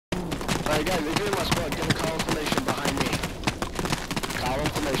Alright guys, if you're in my squad, get a column formation behind me. Column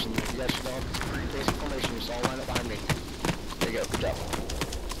formation. You guys should know basic formation, just all line up behind me. There you go, good job.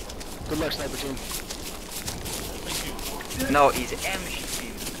 Good luck, sniper team. No, it's MG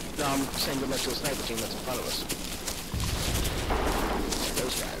team. No, I'm saying good luck to the sniper team that's in front of us.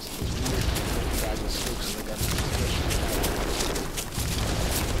 Those guys, those weird guys with spooks and they got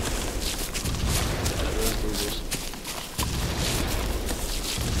those losers.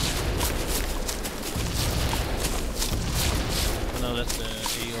 No, that's the AO.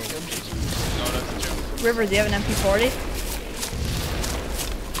 No, that's the German. River, do you have an MP40?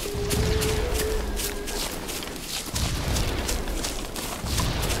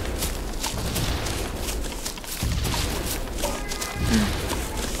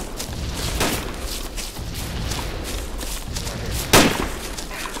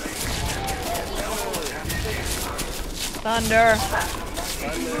 Thunder.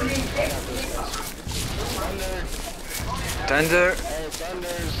 Thunder.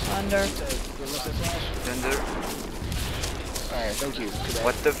 Thunder. Thunder. Alright, thank you.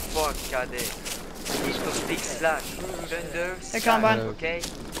 What the fuck, KD? It's to big slash. Thunder. Hey, Combine. Okay.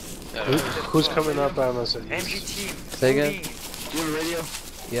 Who's coming up on us? MG team. Say again? Do you have a radio?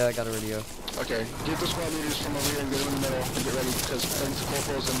 Yeah, I got a radio. Okay, get the squad leaders from over here and get them in the middle and get ready because the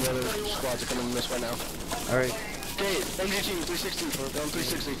corporals and the other squads are coming in this right now. Alright. Okay, MG team 360, we're going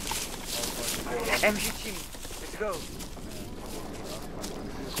 360. MG team. Let's go.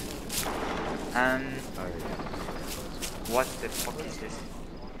 What the fuck is this?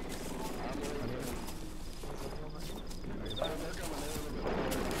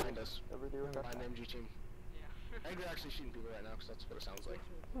 Behind us. Behind the MG team. I think they're actually shooting people right now because that's what it sounds like.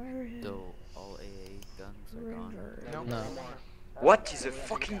 Where is So, all AA guns are gone. No. What is a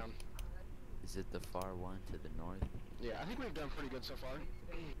fucking... Is it the far one to the north? Yeah, I think we've done pretty good so far.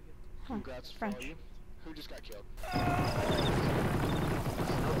 Huh, Congrats for all French. you. Who just got killed?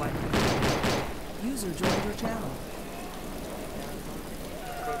 User joined your channel.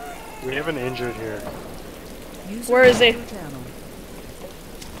 We have an injured here. User Where is he? joined your channel.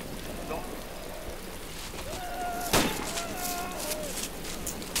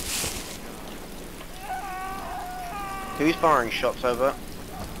 Who's firing shots over?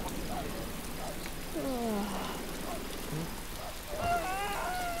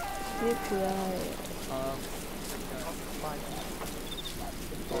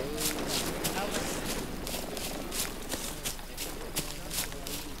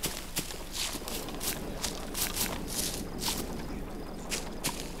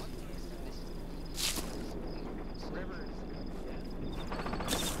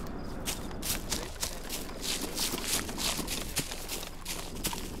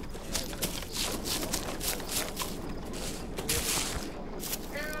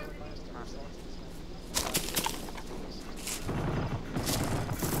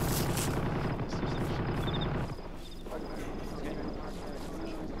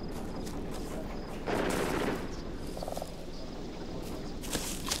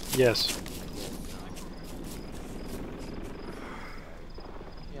 Yes.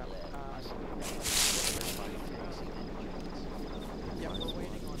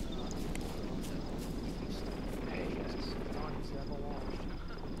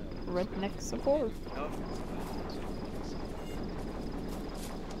 Redneck support.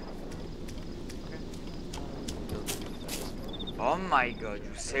 Oh my god, you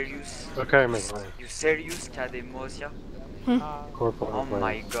serious? Okay, I'm in line. You serious, KD Mosia? Corporal. Oh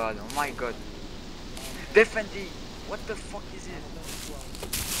my god, oh my god. Definitely! What the fuck is it?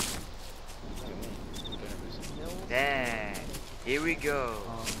 Damn! Here we go!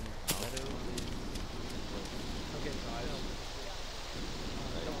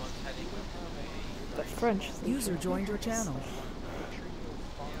 The French. User joined your channel.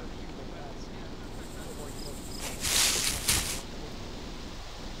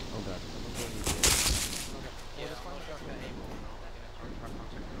 Oh god.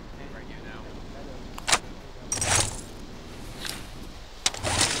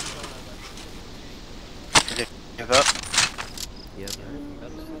 Give up. Yep.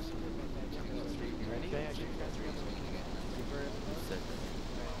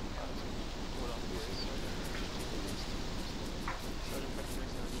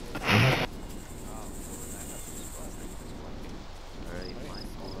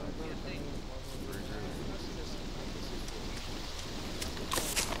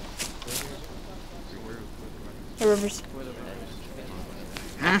 The Rivers.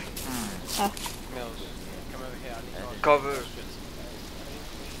 Cover!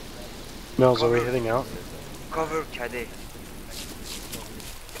 Mills, are we heading out? Cover, KD.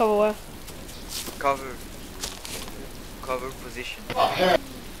 Cover where? Cover. Cover position.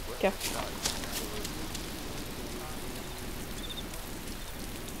 Okay. Oh,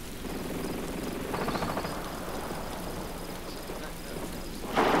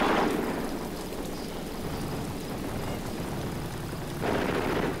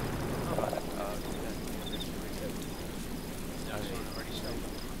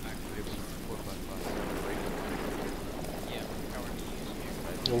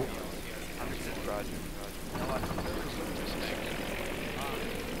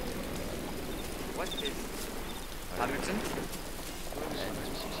 What's this? Hamilton?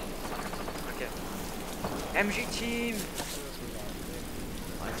 Okay. MG team!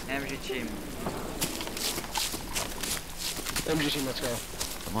 MG team. MG team, let's go.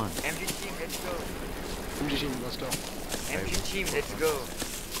 Come on. MG team, let's go. MG team, let's go. MG team, let's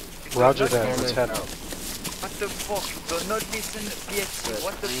go. Roger that, let's head out. What the fuck? Do not listen, PXC.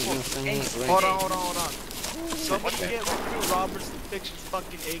 What the fuck? Hold on. Somebody get recruit Roberts to fix his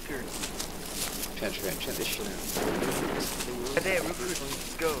fucking acres. Check this shit out. There, recruit.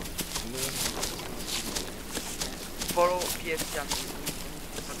 Let's go. Follow PXC.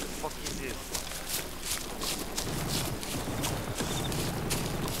 What the fuck is this?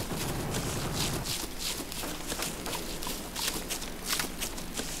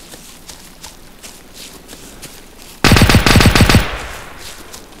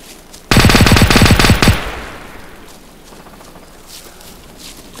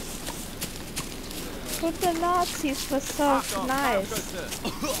 But the Nazis were so nice.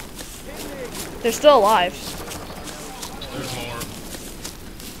 They're still alive. There's more.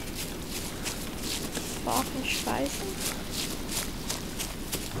 Fucking scheiße.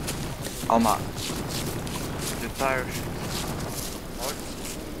 Arma. The parachute.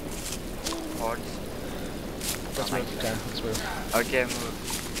 Horse. Let's move, okay, let's move. Okay, move.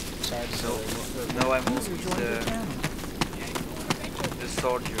 Sorry, No, I move User with joined your channel. the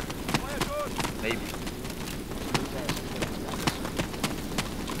soldier. Maybe.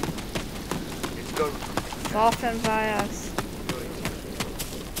 Let's go. Waffen Bias.